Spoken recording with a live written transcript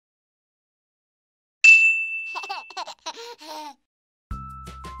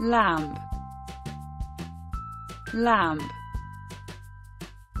lamp, lamp,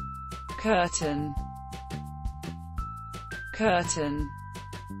 curtain, curtain,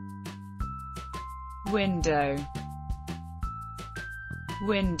 window,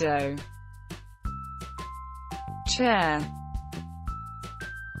 window, chair,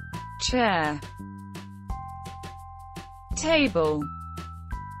 chair, table,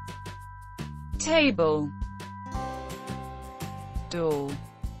 table, door,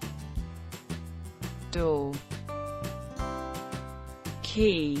 door,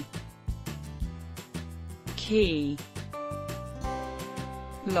 key, key,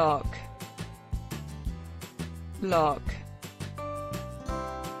 lock, lock,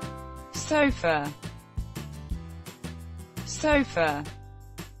 sofa, sofa,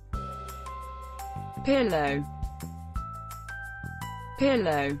 pillow,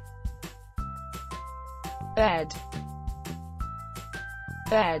 pillow, bed,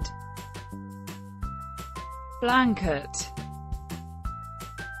 bed, blanket,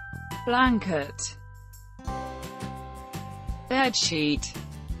 blanket, bedsheet,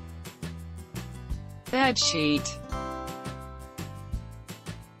 bedsheet,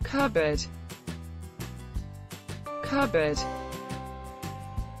 cupboard, cupboard,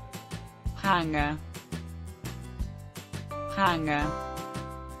 hanger, hanger,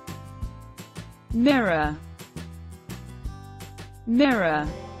 mirror, mirror,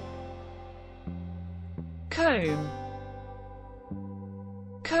 comb,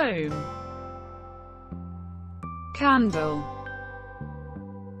 comb, candle,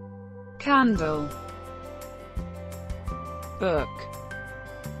 candle, book,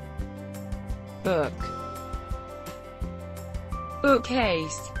 book,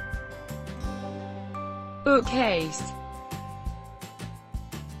 bookcase, bookcase,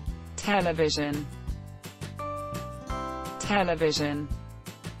 television, television,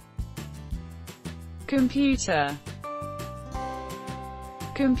 computer,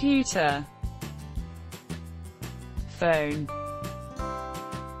 computer, phone,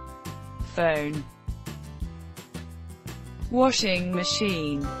 phone, washing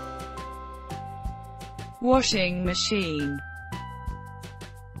machine, washing machine,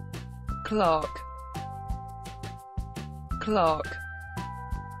 clock, clock,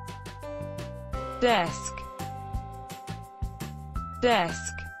 desk,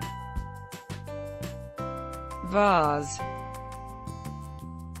 desk, vase,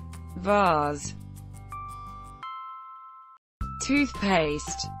 vase,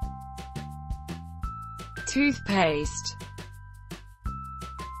 toothpaste, toothpaste,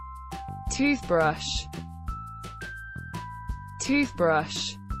 toothbrush,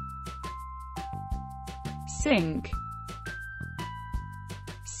 toothbrush, sink,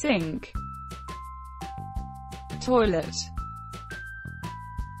 sink, toilet,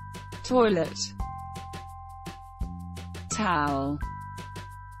 toilet, towel,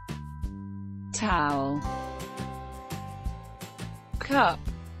 towel, cup,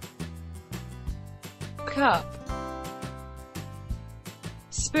 cup,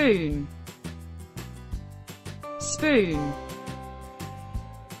 spoon, spoon,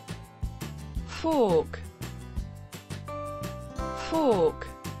 fork, fork,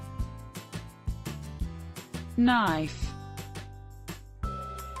 knife,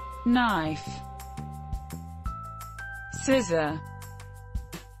 knife, scissor,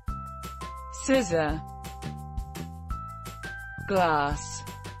 scissor, glass,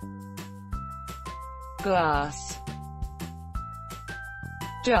 glass,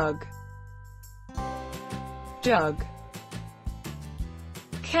 jug, jug,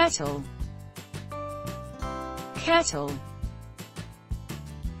 kettle, kettle,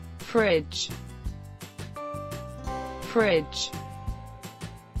 fridge, fridge,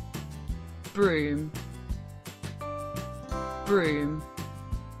 broom, broom,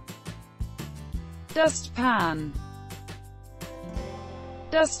 dustpan,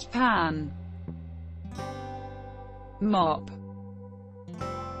 dustpan, mop,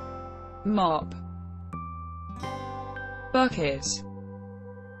 mop, bucket,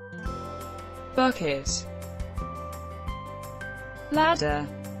 bucket, ladder,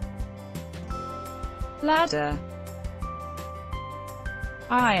 ladder,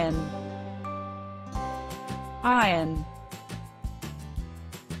 iron, iron,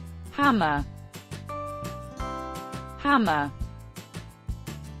 hammer, hammer,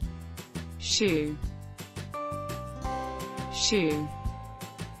 shoe, shoe,